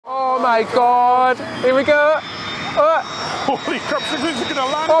my God. Here we go. Holy crap, this is gonna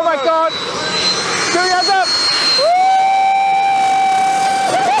land. Oh my God. Give your hands up.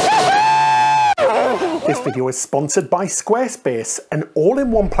 This video is sponsored by Squarespace, an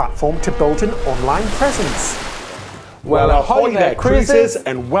all-in-one platform to build an online presence. Well, ahoy there, cruisers,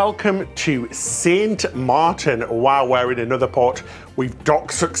 and welcome to St Maarten. Wow, we're in another port. We've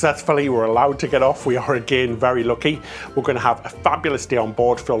docked successfully, we're allowed to get off. We are again very lucky. We're going to have a fabulous day on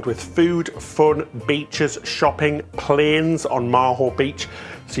board filled with food, fun, beaches, shopping, planes on Maho Beach.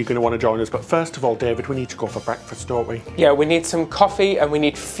 So you're going to want to join us. But first of all, David, we need to go for breakfast, don't we? Yeah, we need some coffee and we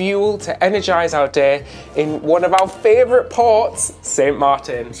need fuel to energise our day in one of our favourite ports, St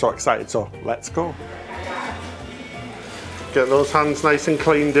Maarten. So excited, so let's go. Get those hands nice and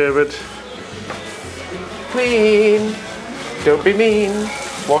clean, David. Clean, don't be mean,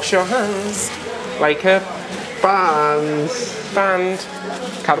 wash your hands like a Band.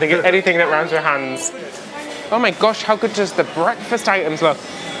 Can't think of anything that rhymes with hands. Oh my gosh, how good does the breakfast items look?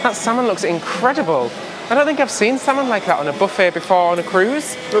 That salmon looks incredible. I don't think I've seen salmon like that on a buffet before on a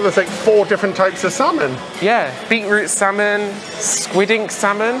cruise. Well, there's like 4 different types of salmon. Yeah, beetroot salmon, squid ink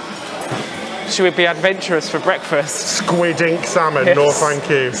salmon. Should we be adventurous for breakfast? Squid ink salmon, Yes. no thank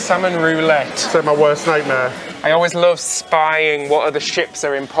you. Salmon roulette. It's like my worst nightmare. I always love spying what other ships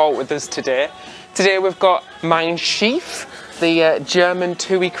are in port with us today. Today we've got Mein Schiff, the German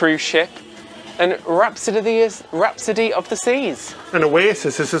TUI cruise ship, and Rhapsody of the Seas. An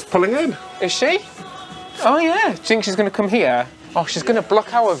Oasis is just pulling in. Is she? Oh yeah. Do you think she's going to come here? Oh, she's going to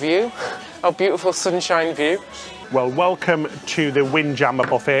block our view, our beautiful sunshine view. Well, welcome to the Windjammer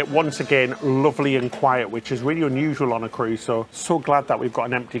buffet. Once again, lovely and quiet, which is really unusual on a cruise. So glad that we've got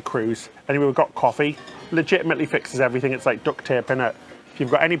an empty cruise. Anyway, we've got coffee. Legitimately fixes everything. It's like duct tape, innit? If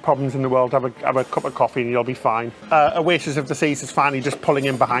you've got any problems in the world, have a cup of coffee and you'll be fine. Oasis of the Seas is finally just pulling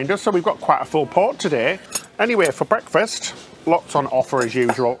in behind us. So we've got quite a full port today. Anyway, for breakfast, lots on offer as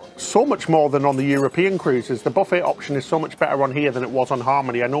usual. So much more than on the European cruises. The buffet option is so much better on here than it was on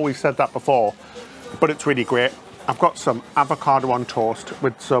Harmony. I know we've said that before, but it's really great. I've got some avocado on toast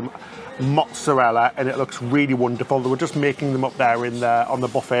with some mozzarella and it looks really wonderful. They were just making them up there on the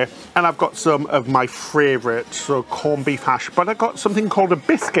buffet. And I've got some of my favourite, so corned beef hash, but I got something called a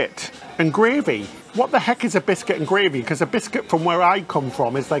biscuit and gravy. What the heck is a biscuit and gravy? Because a biscuit from where I come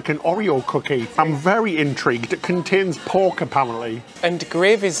from is like an Oreo cookie. I'm very intrigued. It contains pork apparently. And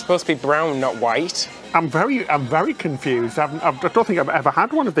gravy is supposed to be brown, not white. I'm very confused. I don't think I've ever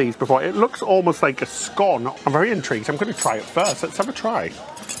had one of these before. It looks almost like a scone. I'm very intrigued. I'm going to try it first. Let's have a try.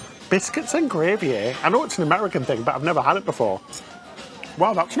 Biscuits and gravy, eh? I know it's an American thing, but I've never had it before.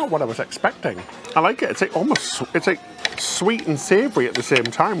 Wow, that's not what I was expecting. I like it. It's like sweet and savoury at the same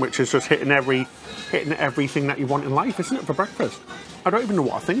time, which is just hitting everything that you want in life, isn't it, for breakfast? I don't even know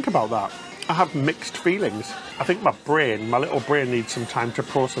what I think about that. I have mixed feelings. I think my little brain needs some time to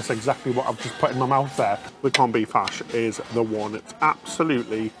process exactly what I've just put in my mouth there. The corned beef hash is the one. It's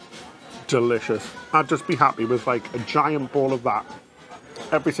absolutely delicious. I'd just be happy with like a giant bowl of that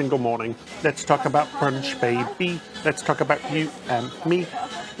every single morning. Let's talk about brunch, baby. Let's talk about you and me.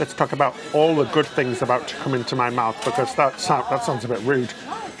 Let's talk about all the good things about to come into my mouth, because that sounds a bit rude.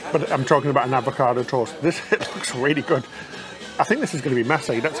 But I'm talking about an avocado toast. It looks really good. I think this is going to be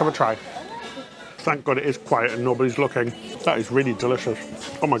messy. Let's have a try. Thank God it is quiet and nobody's looking. That is really delicious.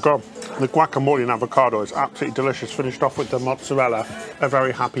 Oh my God. The guacamole and avocado is absolutely delicious. Finished off with the mozzarella. A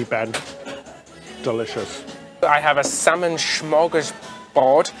very happy Ben. Delicious. I have a salmon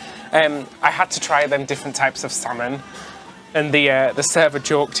smorgasbord. I had to try them different types of salmon. And the server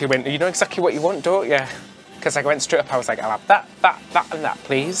joked, he went, you know exactly what you want, don't you? Because I went straight up, I was like, I'll have that, and that,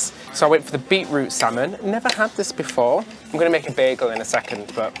 please. So I went for the beetroot salmon. Never had this before. I'm going to make a bagel in a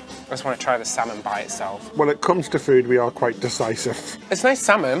second, but I just want to try the salmon by itself. When it comes to food, we are quite decisive. It's nice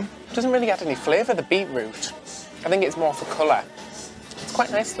salmon. It doesn't really add any flavour, the beetroot. I think it's more for colour. It's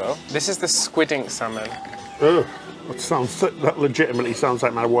quite nice, though. This is the squid ink salmon. Ugh, that legitimately sounds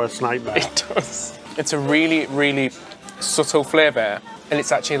like my worst nightmare. It does. It's a really, really subtle flavour, and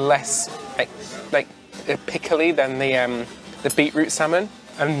it's actually less like pickly than the beetroot salmon.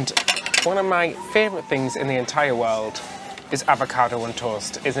 And one of my favourite things in the entire world is avocado on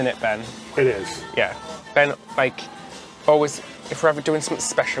toast, isn't it, Ben? It is. Yeah. Ben, always, if we're ever doing something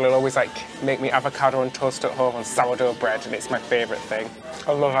special, he'll always make me avocado on toast at home on sourdough bread, and it's my favourite thing.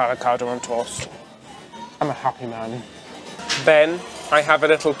 I love avocado on toast. I'm a happy man. Ben, I have a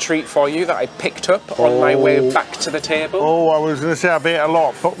little treat for you that I picked up on my way back to the table. Oh, I was going to say I've ate a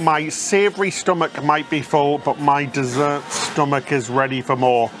lot, but my savoury stomach might be full, but my dessert stomach is ready for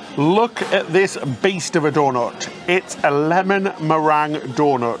more. Look at this beast of a donut. It's a lemon meringue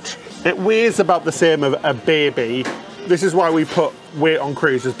donut. It weighs about the same as a baby. This is why we put weight on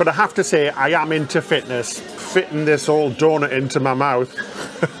cruises, but I have to say I am into fitness. Fitting this old donut into my mouth.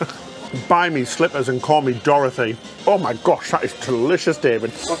 Buy me slippers and call me Dorothy. Oh my gosh, that is delicious,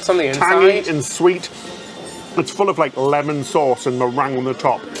 David. What's on the inside? Tangy and sweet. It's full of like lemon sauce and meringue on the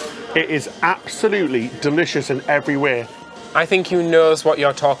top. It is absolutely delicious in every way. I think you knows what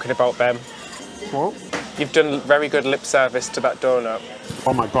you're talking about, Ben. What? You've done very good lip service to that donut.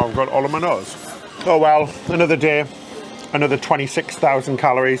 Oh my God, I've got all on my nose. Oh well, another day, another 26,000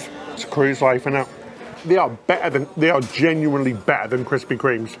 calories. It's a cruise life, innit? They are genuinely better than Krispy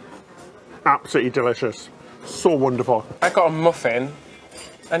Kremes. Absolutely delicious. So wonderful. I got a muffin,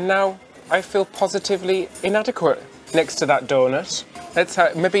 and now I feel positively inadequate next to that donut.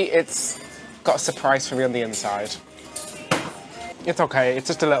 Maybe it's got a surprise for me on the inside. It's okay, it's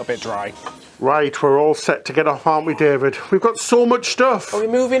just a little bit dry. Right, we're all set to get off, aren't we, David? We've got so much stuff. Are we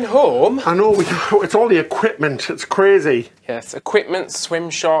moving home? I know, it's all the equipment. It's crazy. Yes, equipment,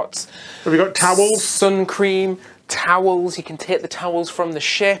 swim shorts. Have you got towels? Sun cream, towels. You can take the towels from the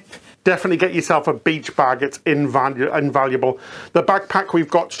ship. Definitely get yourself a beach bag. It's invaluable. The backpack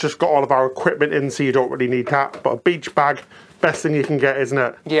we've got's just got all of our equipment in, so you don't really need that. But a beach bag, best thing you can get, isn't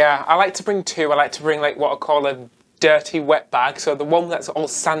it? Yeah, I like to bring two. I like to bring like what I call a dirty wet bag. So the one that's all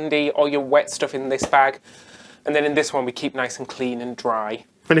sandy, all your wet stuff in this bag. And then in this one, we keep nice and clean and dry.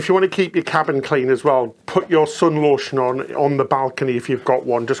 And if you want to keep your cabin clean as well, put your sun lotion on the balcony if you've got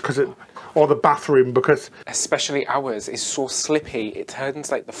one, just because or the bathroom, because especially ours is so slippy, it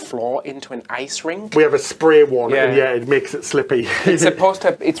turns like the floor into an ice rink. We have a spray one, and yeah, it makes it slippy. It's supposed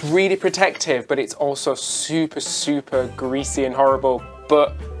to, it's really protective, but it's also super greasy and horrible.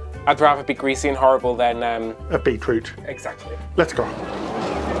 But I'd rather be greasy and horrible than a beetroot. Exactly. Let's go.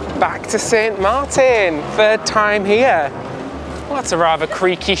 Back to St Maarten, third time here. Well, that's a rather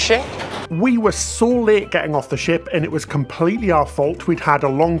creaky ship. We were so late getting off the ship, and it was completely our fault. We'd had a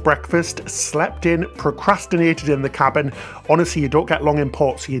long breakfast, slept in, procrastinated in the cabin. Honestly, you don't get long in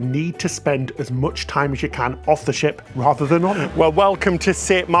port, so you need to spend as much time as you can off the ship rather than on it. Well, welcome to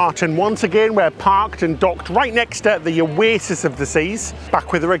St Maarten. Once again, we're parked and docked right next to the oasis of the seas.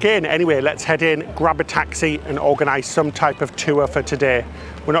 Back with her again. Anyway, let's head in, grab a taxi and organise some type of tour for today.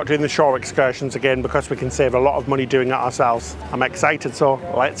 We're not doing the shore excursions again because we can save a lot of money doing it ourselves. I'm excited, so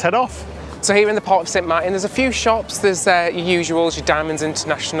let's head off. So here in the port of St Maarten, there's a few shops. There's your usuals, your Diamonds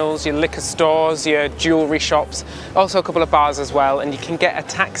Internationals, your liquor stores, your jewellery shops, also a couple of bars as well. And you can get a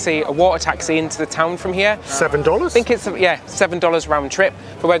taxi, a water taxi into the town from here. $7? I think it's, yeah, $7 round trip.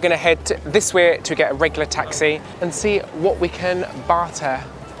 But we're going to head this way to get a regular taxi and see what we can barter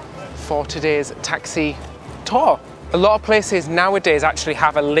for today's taxi tour. A lot of places nowadays actually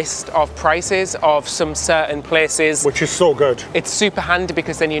have a list of prices of some certain places. Which is so good. It's super handy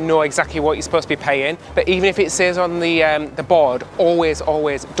because then you know exactly what you're supposed to be paying. But even if it says on the board, always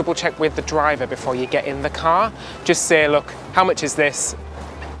double check with the driver before you get in the car. Just say, look, how much is this?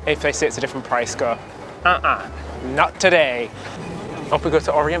 If they say it's a different price, go, not today. Off we go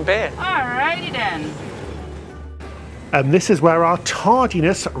to Orient Bay. Alrighty then. And this is where our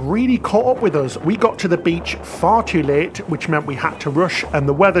tardiness really caught up with us. We got to the beach far too late, which meant we had to rush, and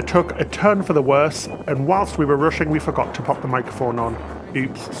the weather took a turn for the worse. And whilst we were rushing, we forgot to pop the microphone on.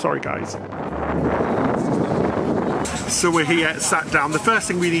 Oops, sorry guys. So we're here, sat down. The first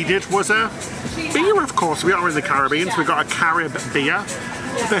thing we needed was a beer, of course. We are in the Caribbean, so we got a Carib beer.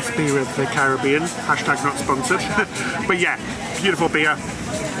 Best beer of the Caribbean. Hashtag not sponsored. But yeah, beautiful beer.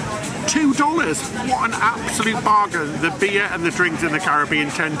 $2. What an absolute bargain. The beer and the drinks in the Caribbean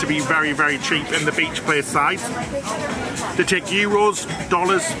tend to be very cheap in the beach place side. They take euros,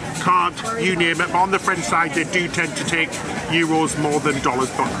 dollars, card, you name it. But on the French side, they do tend to take euros more than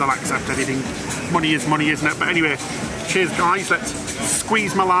dollars, but they'll accept anything. Money is money, isn't it? But anyway, cheers guys. Let's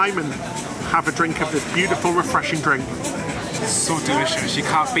squeeze my lime and have a drink of this beautiful, refreshing drink. So delicious. You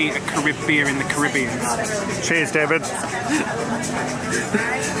can't beat a Carib beer in the Caribbean. Cheers, David.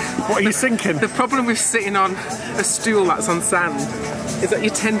 What are you thinking? The problem with sitting on a stool that's on sand is that you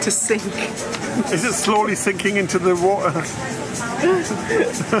tend to sink. Is it slowly sinking into the water?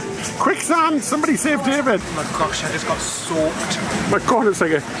 Quicksand! Somebody save David! Oh my gosh, I just got soaked. My God,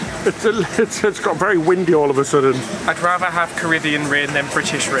 it's got very windy all of a sudden. I'd rather have Caribbean rain than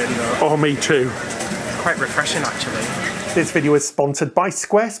British rain though. Oh, me too. Quite refreshing actually. This video is sponsored by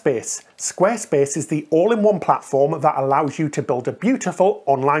Squarespace. Squarespace is the all-in-one platform that allows you to build a beautiful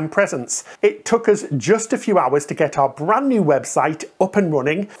online presence. It took us just a few hours to get our brand new website up and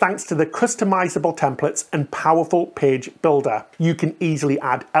running thanks to the customizable templates and powerful page builder. You can easily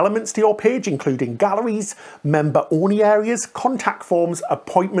add elements to your page, including galleries, member-only areas, contact forms,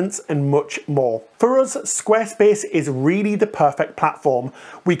 appointments, and much more. For us, Squarespace is really the perfect platform.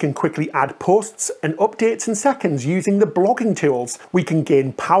 We can quickly add posts and updates in seconds using the blogging tools. We can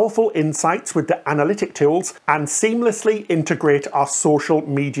gain powerful insights with the analytic tools and seamlessly integrate our social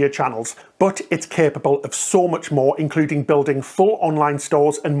media channels. But it's capable of so much more, including building full online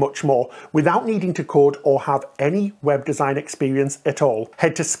stores and much more, without needing to code or have any web design experience at all.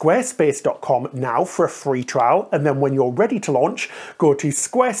 Head to squarespace.com now for a free trial, and then when you're ready to launch, go to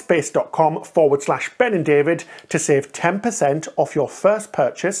squarespace.com/Ben and David to save 10% off your first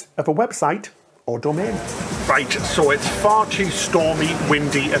purchase of a website or domain. Right, so it's far too stormy,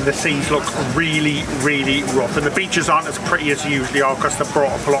 windy, and the seas look really, really rough. And the beaches aren't as pretty as they usually are because they've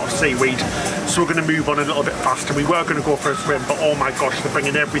brought up a lot of seaweed. So we're going to move on a little bit faster. We were going to go for a swim, but oh my gosh, they're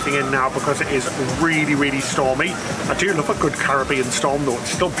bringing everything in now because it is really, really stormy. I do love a good Caribbean storm though.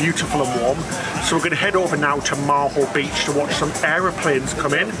 It's still beautiful and warm. So we're going to head over now to Maarten Beach to watch some aeroplanes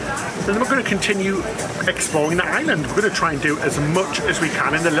come in. And then we're going to continue exploring the island. We're going to try and do as much as we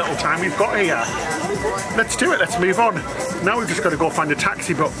can in the little time we've got here. Let's do it, let's move on. Now we've just got to go find a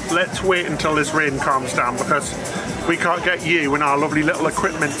taxi, but let's wait until this rain calms down because we can't get you and our lovely little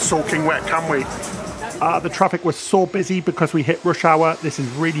equipment soaking wet, can we? The traffic was so busy because we hit rush hour. This is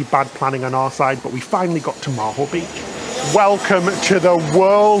really bad planning on our side, but we finally got to Maarten Beach. Welcome to the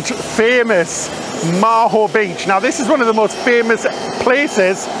world famous Maarten Beach. Now this is one of the most famous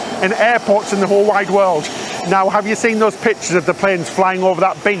places and airports in the whole wide world. Now, have you seen those pictures of the planes flying over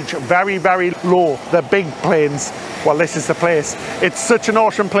that beach? Very, very low. They're big planes. Well, this is the place. It's such an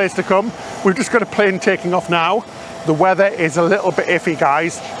awesome place to come. We've just got a plane taking off now. The weather is a little bit iffy,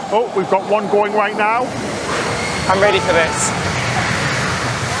 guys. Oh, we've got one going right now. I'm ready for this.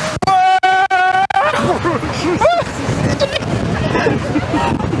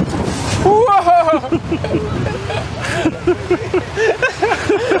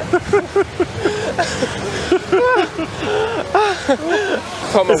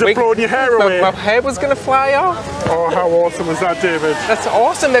 Is it blowing your hair away? My hair was going to fly off. Oh, how awesome was that, David? That's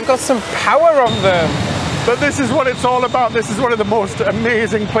awesome. They've got some power on them. But this is what it's all about. This is one of the most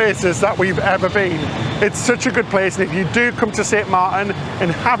amazing places that we've ever been. It's such a good place, and if you do come to St Maarten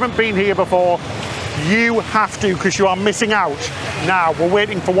and haven't been here before, you have to, because you are missing out. Now, we're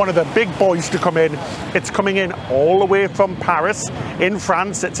waiting for one of the big boys to come in. It's coming in all the way from Paris in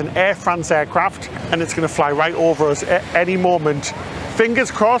France. It's an Air France aircraft, and it's going to fly right over us at any moment.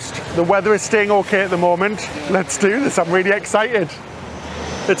 Fingers crossed, the weather is staying okay at the moment. Let's do this, I'm really excited.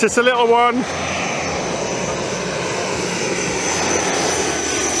 It's just a little one.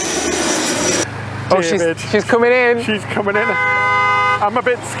 Oh, she's coming in. She's coming in. I'm a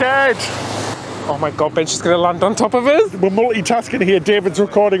bit scared. Oh my God, Ben, she's going to land on top of us. We're multitasking here. David's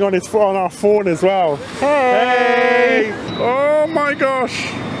recording on our phone as well. Hey! Oh my gosh!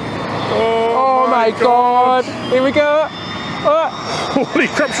 Oh my God! Here we go. Oh. Holy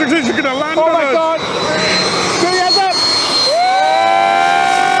crap! She's going to land on us. Oh my God! Give your hands up!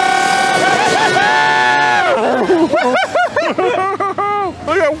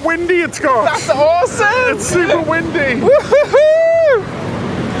 Look how windy it's got. That's awesome! It's super windy.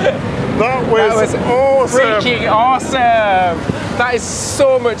 That was awesome! Freaking awesome! That is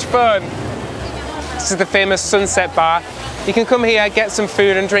so much fun. This is the famous Sunset Bar. You can come here, get some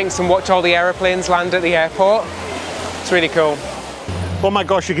food and drinks and watch all the aeroplanes land at the airport. It's really cool. Oh my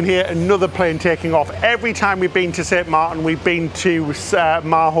gosh, you can hear another plane taking off. Every time we've been to St Maarten, we've been to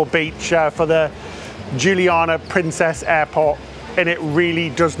Maarten Beach for the Juliana Princess Airport. And it really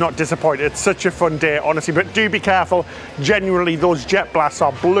does not disappoint. It's such a fun day, honestly, but do be careful. Genuinely, those jet blasts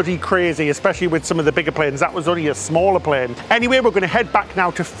are bloody crazy, especially with some of the bigger planes. That was only a smaller plane. Anyway, we're going to head back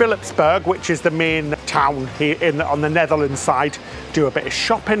now to Philipsburg, which is the main town here on the Netherlands side. Do a bit of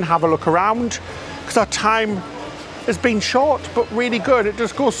shopping, have a look around, because our time has been short, but really good. It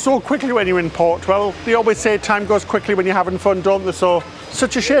just goes so quickly when you're in port. Well, they always say time goes quickly when you're having fun, don't they? So,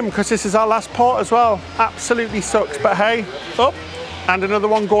 such a shame, because this is our last port as well. Absolutely sucks, but hey, oh, and another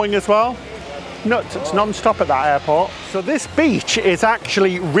one going as well. Nuts, it's non-stop at that airport. So this beach is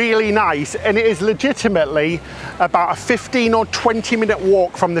actually really nice, and it is legitimately about a 15 or 20 minute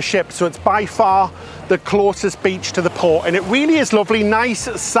walk from the ship. So it's by far the closest beach to the port, and it really is lovely. Nice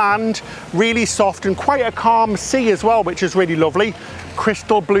sand, really soft, and quite a calm sea as well, which is really lovely.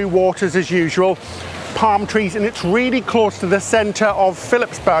 Crystal blue waters as usual. palm trees, and it's really close to the centre of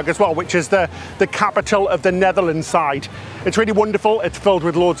Philipsburg as well, which is the capital of the Netherlands side. It's really wonderful. It's filled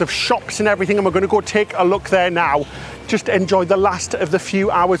with loads of shops and everything, and we're going to go take a look there now. Just enjoy the last of the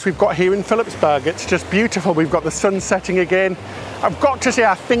few hours we've got here in Philipsburg. It's just beautiful. We've got the sun setting again. I've got to say,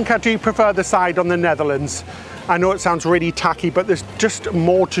 I think I do prefer the side on the Netherlands. I know it sounds really tacky, but there's just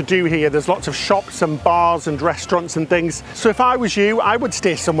more to do here. There's lots of shops and bars and restaurants and things. So if I was you, I would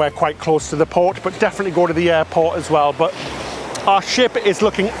stay somewhere quite close to the port, but definitely go to the airport as well. But our ship is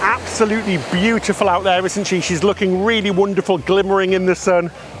looking absolutely beautiful out there, isn't she? She's looking really wonderful, glimmering in the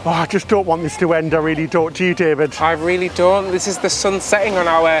sun. Oh, I just don't want this to end, I really don't. Do you, David? I really don't. This is the sun setting on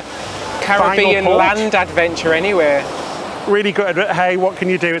our Caribbean land adventure anyway. Really good. Hey, what can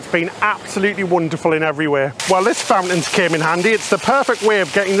you do? It's been absolutely wonderful in every way. Well, this fountain's came in handy. It's the perfect way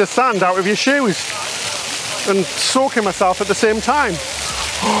of getting the sand out of your shoes and soaking myself at the same time.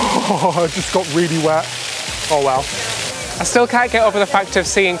 Oh, I just got really wet. Oh well. I still can't get over the fact of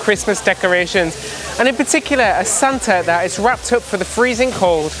seeing Christmas decorations, and in particular a Santa that is wrapped up for the freezing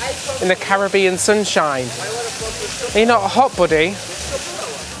cold in the Caribbean sunshine. Are you not hot, buddy?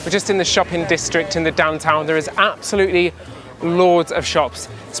 We're just in the shopping district in the downtown. There is absolutely loads of shops.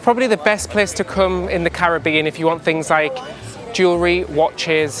 It's probably the best place to come in the Caribbean if you want things like jewellery,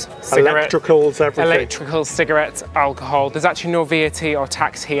 watches, electricals, everything. Electricals, cigarettes, alcohol. There's actually no VAT or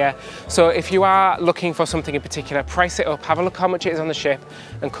tax here. So if you are looking for something in particular, price it up, have a look how much it is on the ship,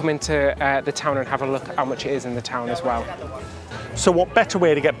 and come into the town and have a look how much it is in the town as well. So what better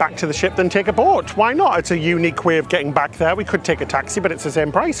way to get back to the ship than take a boat? Why not? It's a unique way of getting back there. We could take a taxi, but it's the same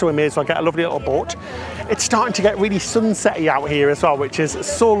price, so we may as well get a lovely little boat. It's starting to get really sunsetty out here as well, which is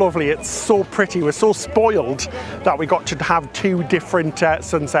so lovely. It's so pretty. We're so spoiled that we got to have two different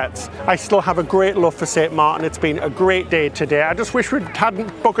sunsets. I still have a great love for St Maarten. It's been a great day today. I just wish we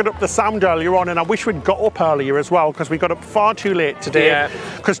hadn't bucketed up the sound earlier on, and I wish we'd got up earlier as well, because we got up far too late today.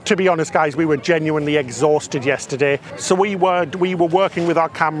 Because to be honest, guys, we were genuinely exhausted yesterday. So we were working with our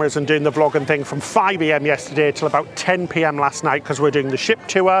cameras and doing the vlog and thing from 5 AM yesterday till about 10 PM last night, because we're doing the ship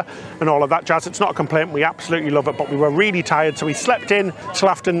tour and all of that jazz. It's not a complaint, we absolutely love it, but we were really tired, so we slept in till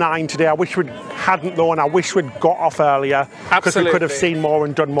after 9 today. I wish we hadn't though, and I wish we'd got off earlier, because we could have seen more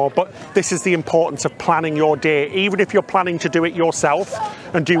and done more. But this is the importance of planning your day. Even if you're planning to do it yourself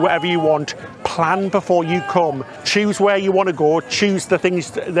and do whatever you want, plan before you come. Choose where you want to go, choose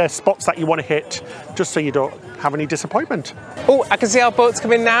the spots that you want to hit, just so you don't have any disappointment. Oh, I can see our boat's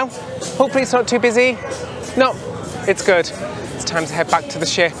coming now. Hopefully it's not too busy. No, it's good. It's time to head back to the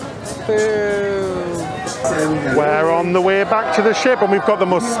ship. We're on the way back to the ship, and we've got the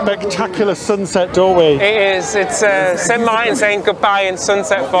most spectacular sunset, don't we? It is. It's St Maarten saying goodbye in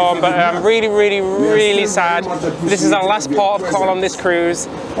sunset form, but I'm really, really, really sad. This is our last port of call on this cruise.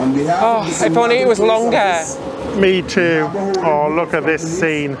 Oh, if only it was longer. Me too. Oh, look at this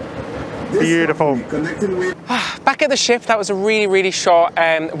scene. Beautiful. Back at the ship, that was a really, really short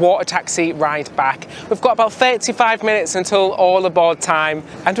water taxi ride back. We've got about 35 minutes until all aboard time,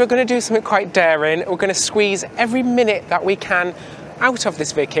 and we're going to do something quite daring. We're going to squeeze every minute that we can out of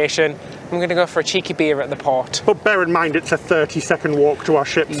this vacation. I'm going to go for a cheeky beer at the port. But bear in mind, it's a 30-second walk to our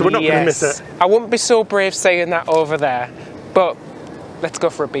ship, so we're not going to miss it. I wouldn't be so brave saying that over there, but let's go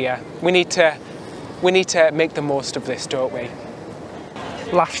for a beer. We need to make the most of this, don't we?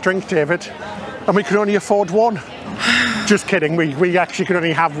 Last drink, David, and we can only afford one. Just kidding, we actually can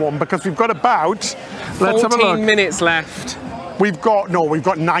only have one, because we've got about, let's have a look. 14 minutes left. We've got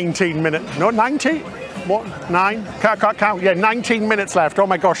 19 minutes. No, 90? What? 9? Can't count. Yeah, 19 minutes left. Oh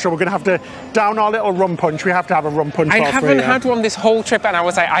my gosh, so we're going to have to down our little rum punch. We have to have a rum punch. I haven't had one this whole trip, and I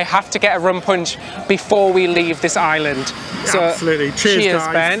was like, I have to get a rum punch before we leave this island. So, absolutely. Cheers,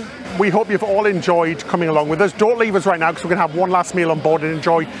 guys. Ben. We hope you've all enjoyed coming along with us. Don't leave us right now, because we're going to have one last meal on board and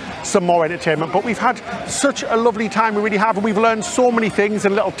enjoy some more entertainment. But we've had such a lovely time, we really have, and we've learned so many things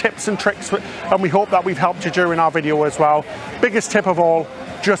and little tips and tricks, and we hope that we've helped you during our video as well. Biggest tip of all,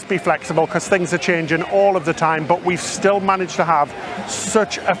 just be flexible, because things are changing all of the time, but we've still managed to have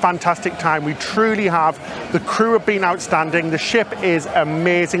such a fantastic time. We truly have. The crew have been outstanding. The ship is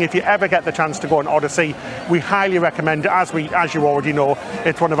amazing. If you ever get the chance to go on Odyssey, we highly recommend it. As you already know,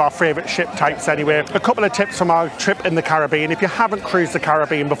 it's one of our favourite ship types anyway. A couple of tips from our trip in the Caribbean. If you haven't cruised the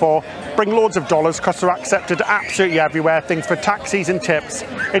Caribbean before, bring loads of dollars, because they're accepted absolutely everywhere. Things for taxis and tips.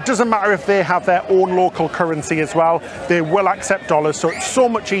 It doesn't matter if they have their own local currency as well. They will accept dollars, so it's so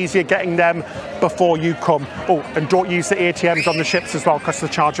much easier getting them before you come. Oh, and don't use the ATMs on the ships as well, because they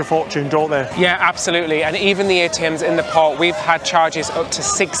charge a fortune, don't they? Yeah, absolutely. And even the ATMs in the port, we've had charges up to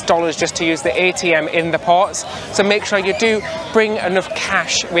 $6 just to use the ATM in the ports. So make sure you do bring enough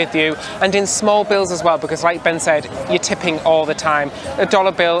cash with you, and in small bills as well, because like Ben said, you're tipping all the time. A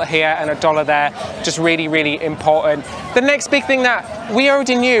dollar bill here and a dollar there, just really, really important. The next big thing that we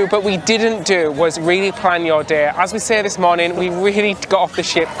already knew, but we didn't do, was really plan your day. As we say this morning, we really got off the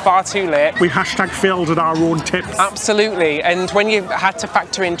ship far too late. We hashtag failed at our own tips. Absolutely. And when you had to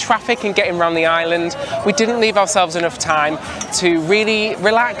factor in traffic and getting around the island, we didn't leave ourselves enough time to really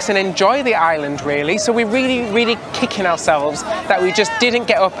relax and enjoy the island, really. So we're really, really kicking ourselves that we just didn't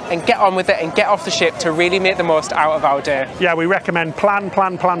get up and get on with it and get off the ship to really make the most out of our day. Yeah, we recommend plan.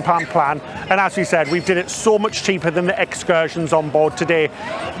 And as we said, we did it so much cheaper than the excursions on board today.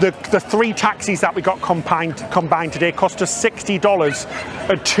 The 3 taxis that we got combined today cost us $60.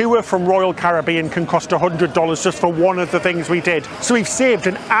 A tour from Royal Caribbean can cost $100 just for one of the things we did. So we've saved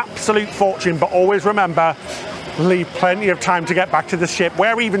an absolute fortune, but always remember, leave plenty of time to get back to the ship.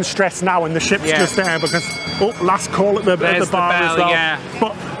 We're even stressed now and the ship's just there because, oh, last call at the bar as well. Yeah.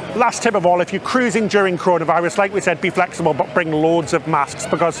 But last tip of all, if you're cruising during coronavirus, like we said, be flexible, but bring loads of masks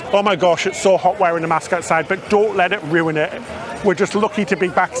because, oh my gosh, it's so hot wearing a mask outside, but don't let it ruin it. We're just lucky to be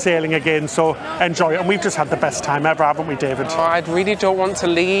back sailing again, so enjoy it. And we've just had the best time ever, haven't we, David? Oh, I really don't want to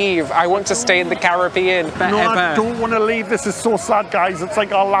leave. I want to stay in the Caribbean forever. No, I don't want to leave. This is so sad, guys. It's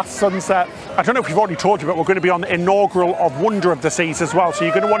like our last sunset. I don't know if we've already told you, but we're going to be on the inaugural of Wonder of the Seas as well, so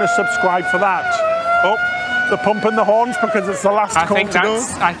you're going to want to subscribe for that. Oh, they're pumping the horns because it's the last call to go.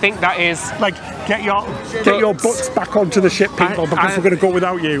 I think that is... Like, get your butts back onto the ship, people, because we're going to go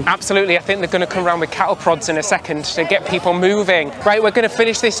without you. Absolutely. I think they're going to come around with cattle prods in a second to get people moving. Right, we're going to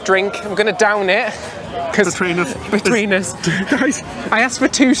finish this drink. We're going to down it. Between us. Guys, I asked for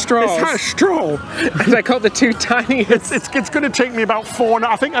 2 straws. Is that a straw? And I got the 2 tiniest. It's going to take me about 4.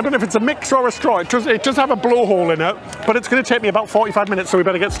 I don't know if it's a mix or a straw. It does have a blowhole in it, but it's going to take me about 45 minutes, so we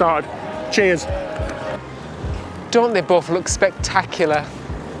better get started. Cheers. Don't they both look spectacular?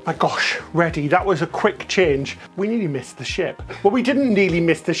 My gosh, ready. That was a quick change. We nearly missed the ship. Well, we didn't nearly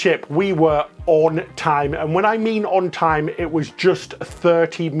miss the ship. We were on time. And when I mean on time, it was just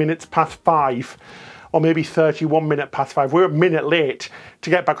 30 minutes past 5. Or maybe 31 minutes past 5. We were a minute late to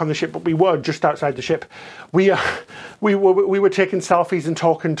get back on the ship, but we were just outside the ship. We were taking selfies and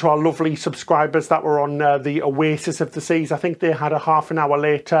talking to our lovely subscribers that were on the Oasis of the Seas. I think they had a half an hour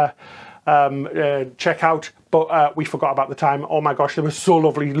later checkout. But we forgot about the time. Oh my gosh, they were so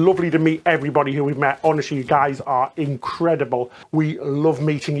lovely. Lovely to meet everybody who we've met. Honestly, you guys are incredible. We love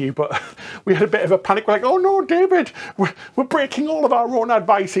meeting you, but we had a bit of a panic. We're like, oh no, David, we're breaking all of our own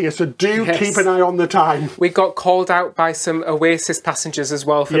advice here, so do keep an eye on the time. We got called out by some Oasis passengers as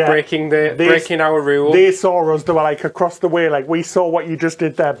well for breaking our rule. They saw us. They were like across the way, like, we saw what you just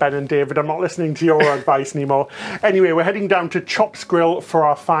did there, Ben and David. I'm not listening to your advice anymore. Anyway, we're heading down to Chops Grill for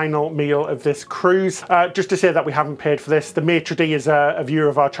our final meal of this cruise. Just to say that we haven't paid for this. The maitre d' is a viewer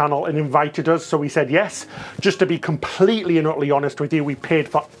of our channel and invited us, so we said yes. Just to be completely and utterly honest with you, we paid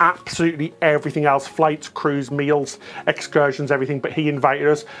for absolutely everything else, flights, cruise, meals, excursions, everything, but he invited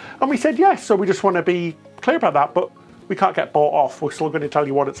us and we said yes. So we just want to be clear about that, but we can't get bought off. We're still going to tell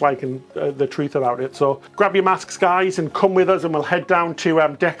you what it's like and the truth about it. So grab your masks, guys, and come with us and we'll head down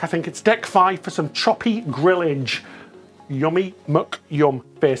to deck, I think it's deck 5 for some choppy grillage. Yummy muck yum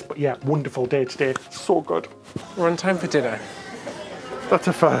face, but yeah, wonderful day today. So good. We're on time for dinner. That's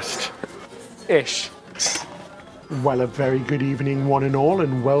a first. Ish. Well, a very good evening, one and all,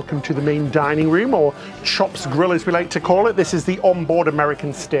 and welcome to the main dining room, or Chops Grill as we like to call it. This is the onboard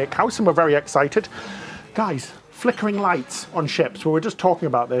American Steakhouse, and we're very excited. Guys, flickering lights on ships. We were just talking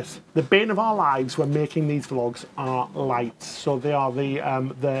about this. The bane of our lives when making these vlogs are lights. So they are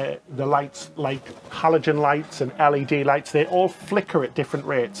the lights like halogen lights and LED lights. They all flicker at different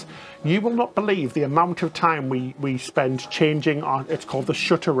rates. You will not believe the amount of time we spend changing our, it's called the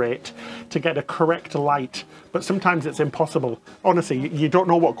shutter rate, to get a correct light. But sometimes it's impossible. Honestly, you don't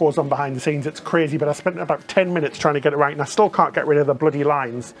know what goes on behind the scenes. It's crazy, but I spent about 10 minutes trying to get it right, and I still can't get rid of the bloody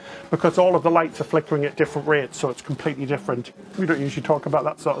lines because all of the lights are flickering at different rates, so it's completely different. We don't usually talk about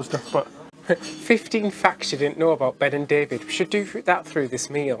that sort of stuff, but 15 facts you didn't know about Ben and David. We should do that through this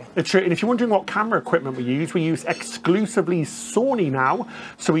meal. It's true, and if you're wondering what camera equipment we use exclusively Sony now.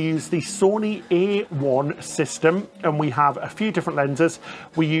 So we use the Sony A1 system, and we have a few different lenses.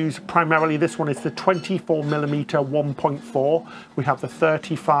 We use primarily, this one is the 24mm 1.4. We have the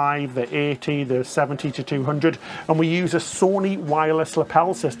 35, the 80, the 70 to 200, and we use a Sony wireless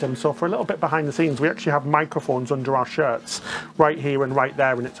lapel system. So for a little bit behind the scenes, we actually have microphones under our shirts, right here and right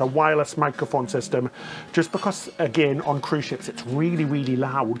there, and it's a wireless microphone system, just because again on cruise ships it's really, really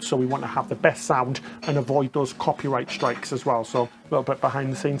loud, so we want to have the best sound and avoid those copyright strikes as well. So a little bit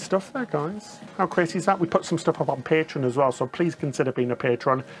behind the scenes stuff there, guys. How crazy is that? We put some stuff up on Patreon as well, so please consider being a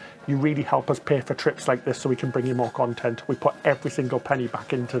patron. You really help us pay for trips like this so we can bring you more content. We put every single penny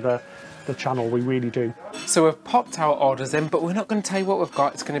back into the channel, we really do. So we've popped our orders in, but we're not going to tell you what we've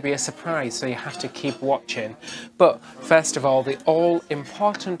got. It's going to be a surprise, so you have to keep watching. But first of all, the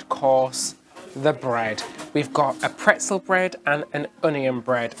all-important course, the bread. We've got a pretzel bread and an onion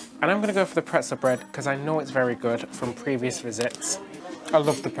bread, and I'm going to go for the pretzel bread because I know it's very good from previous visits. I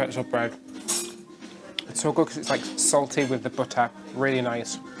love the pretzel bread. It's so good because it's like salty with the butter, really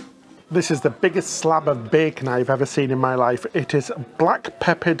nice. This is the biggest slab of bacon I've ever seen in my life. It is black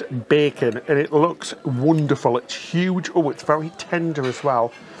peppered bacon, and it looks wonderful. It's huge. Oh, it's very tender as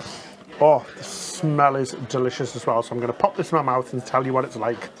well. Oh, the smell is delicious as well. So I'm going to pop this in my mouth and tell you what it's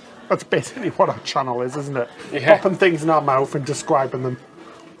like. That's basically what our channel is, isn't it? Yeah. Popping things in our mouth and describing them.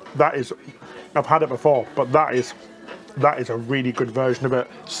 That is, I've had it before, but that is a really good version of it.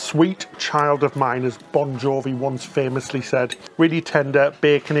 Sweet child of mine, as Bon Jovi once famously said. Really tender,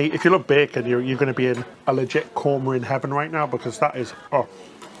 bacony. If you love bacon, you're going to be in a legit coma in heaven right now, because that is, oh,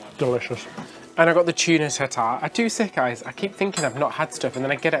 delicious. And I got the tuna tartare. I do say, guys, I keep thinking I've not had stuff, and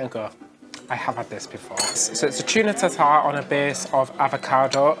then I get it and go, I have had this before. So it's a tuna tartare on a base of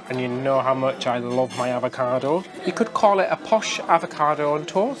avocado, and you know how much I love my avocado. You could call it a posh avocado on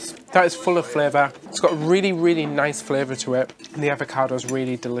toast. That is full of flavour. It's got a really, really nice flavour to it, and the avocado is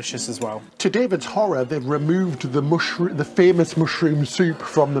really delicious as well. To David's horror, they've removed the famous mushroom soup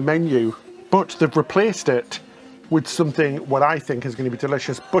from the menu, but they've replaced it with something what I think is going to be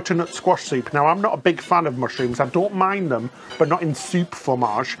delicious, butternut squash soup. Now, I'm not a big fan of mushrooms. I don't mind them, but not in soup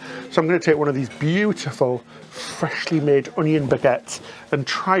fromage. So I'm going to take one of these beautiful, freshly made onion baguettes and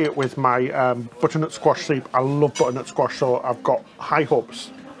try it with my butternut squash soup. I love butternut squash, so I've got high hopes.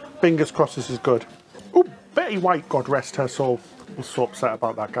 Fingers crossed this is good. Oh, Betty White, God rest her soul. I'm so upset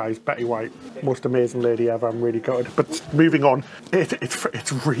about that, guys. Betty White, most amazing lady ever. I'm really good. But moving on,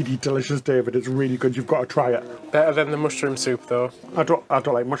 it's really delicious, David. It's really good. You've got to try it. Better than the mushroom soup, though. I don't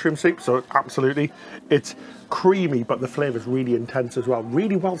like mushroom soup, so absolutely. It's creamy, but the flavour's really intense as well.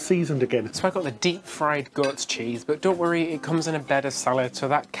 Really well seasoned again. So I got the deep fried goat's cheese, but don't worry, it comes in a bed of salad, so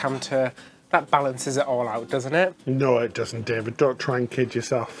that balances it all out, doesn't it? No, it doesn't, David. Don't try and kid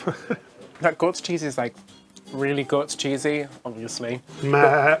yourself. That goat's cheese is like really goat's cheesy, obviously.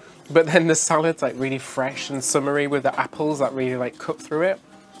 But then the salad's like really fresh and summery with the apples that really like cut through it.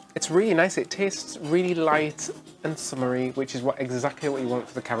 It's really nice. It tastes really light and summery, which is exactly what you want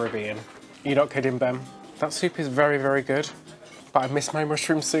for the Caribbean. You're not kidding, Ben. That soup is very, very good, but I miss my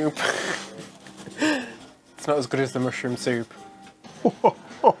mushroom soup. It's not as good as the mushroom soup.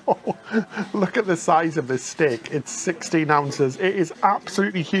 Look at the size of this steak. It's 16 ounces. It is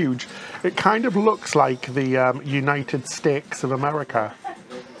absolutely huge. It kind of looks like the United Steaks of America.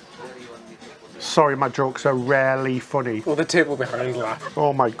 Sorry, my jokes are rarely funny. Well, the table behind laughed.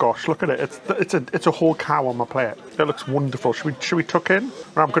 Oh my gosh, look at it. It's a whole cow on my plate. It looks wonderful. Should we tuck in?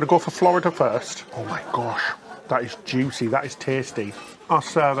 I'm going to go for Florida first. Oh my gosh, that is juicy. That is tasty. Our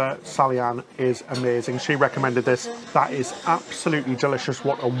server, Sally-Ann, is amazing. She recommended this. That is absolutely delicious.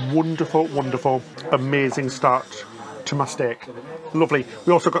 What a wonderful, wonderful, amazing start to my steak. Lovely.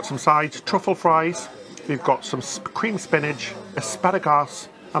 We also got some sides, truffle fries. We've got some cream spinach, asparagus,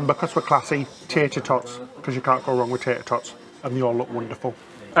 and because we're classy, tater tots, because you can't go wrong with tater tots. And they all look wonderful.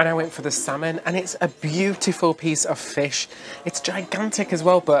 And I went for the salmon, and it's a beautiful piece of fish. It's gigantic as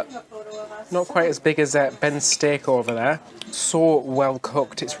well, but not quite as big as Ben's steak over there. So well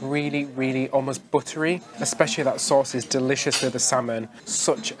cooked. It's really, really almost buttery. Especially that sauce is delicious with the salmon.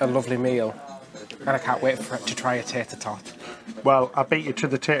 Such a lovely meal. And I can't wait for it to try a tater tot. Well, I beat you to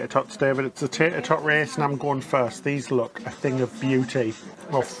the tater tots, David. It's a tater tot race, and I'm going first. These look a thing of beauty.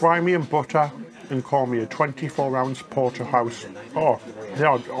 Well, fry me in butter and call me a 24-ounce porterhouse. Oh,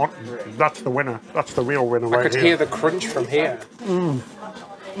 yeah, that's the winner. That's the real winner right here. I could hear the crunch from here.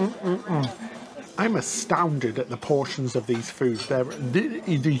 I'm astounded at the portions of these foods. They're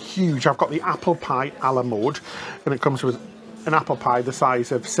huge. I've got the apple pie a la mode, and it comes with an apple pie the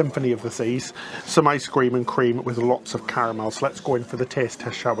size of Symphony of the Seas, some ice cream and cream with lots of caramel. So let's go in for the taste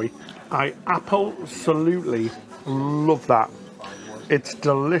test, shall we? I absolutely love that. It's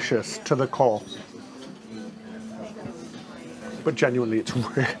delicious to the core. But genuinely,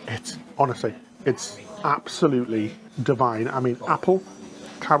 it's honestly, it's absolutely divine. I mean, apple,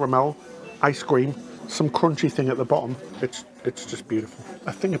 caramel, ice cream, some crunchy thing at the bottom. It's just beautiful.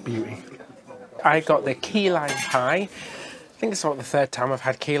 A thing of beauty. I got the key lime pie. I think it's about the third time I've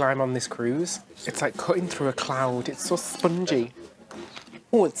had key lime on this cruise. It's like cutting through a cloud. It's so spongy.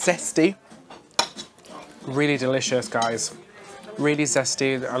 Oh, it's zesty. Really delicious, guys. Really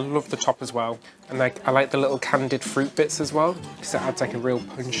zesty. I love the top as well. And I like the little candied fruit bits as well, because it adds like a real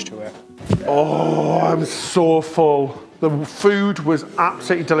punch to it. Oh, I'm so full. The food was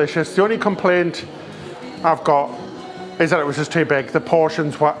absolutely delicious. The only complaint I've got is that it was just too big. The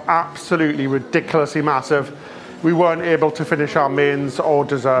portions were absolutely ridiculously massive. We weren't able to finish our mains or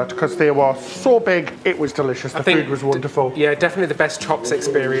dessert because they were so big. It was delicious. The food was wonderful. Yeah, definitely the best chops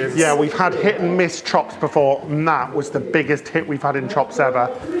experience. Yeah, we've had hit and miss chops before, and that was the biggest hit we've had in chops ever.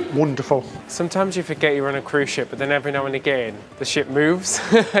 Wonderful. Sometimes you forget you're on a cruise ship, but then every now and again, the ship moves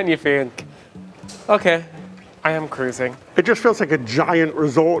and you think, okay, I am cruising. It just feels like a giant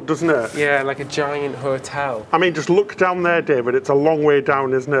resort, doesn't it? Yeah, like a giant hotel. I mean, just look down there, David. It's a long way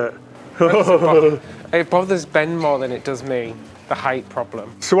down, isn't it? It bothers Ben more than it does me, the height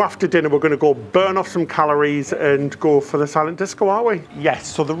problem. So after dinner, we're going to go burn off some calories and go for the silent disco, are we?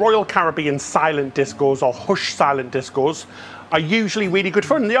 Yes, so the Royal Caribbean silent discos, or hush silent discos, are usually really good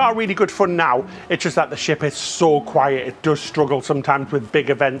fun. They are really good fun now. It's just that the ship is so quiet. It does struggle sometimes with big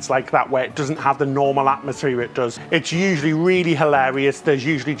events like that where it doesn't have the normal atmosphere it does. It's usually really hilarious. There's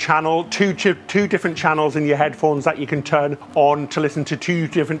usually two different channels in your headphones that you can turn on to listen to two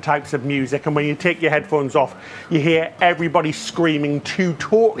different types of music. And when you take your headphones off, you hear everybody screaming two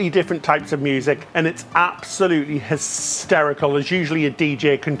totally different types of music. And it's absolutely hysterical. There's usually a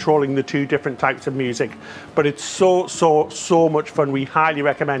DJ controlling the two different types of music. But it's so much fun. We highly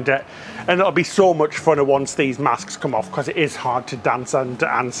recommend it, and it'll be so much funner once these masks come off, because it is hard to dance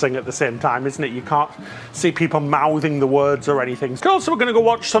and sing at the same time, isn't it? You can't see people mouthing the words or anything. Also, we're going to go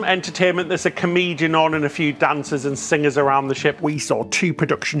watch some entertainment. There's a comedian on and a few dancers and singers around the ship. We saw 2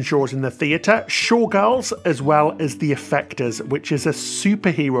 production shows in the theatre, Showgirls as well as The Effectors, which is a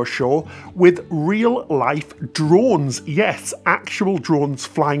superhero show with real life drones. Yes, actual drones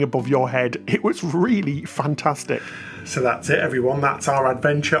flying above your head. It was really fantastic. So that's it, everyone. That's our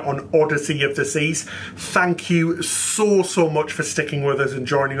adventure on Odyssey of the Seas. Thank you so much for sticking with us and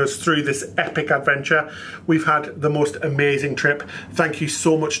joining us through this epic adventure. We've had the most amazing trip. Thank you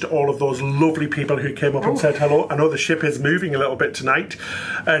so much to all of those lovely people who came up and said hello. I know the ship is moving a little bit tonight.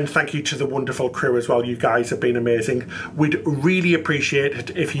 And thank you to the wonderful crew as well. You guys have been amazing. We'd really appreciate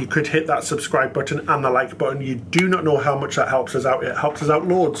it if you could hit that subscribe button and the like button. You do not know how much that helps us out. It helps us out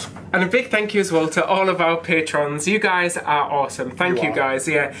loads. And a big thank you as well to all of our patrons. You guys are awesome. Thank you guys.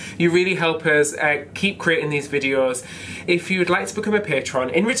 Yeah, you really help us keep creating these videos. If you would like to become a patron,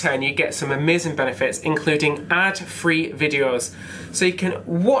 in return you get some amazing benefits, including ad-free videos. So you can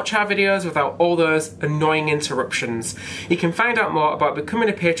watch our videos without all those annoying interruptions. You can find out more about becoming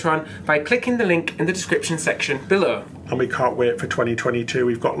a patron by clicking the link in the description section below. And we can't wait for 2022.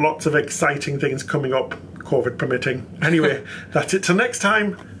 We've got lots of exciting things coming up, COVID permitting. Anyway, that's it till next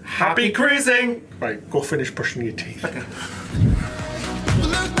time. Happy cruising! Right, go finish brushing your teeth. Okay.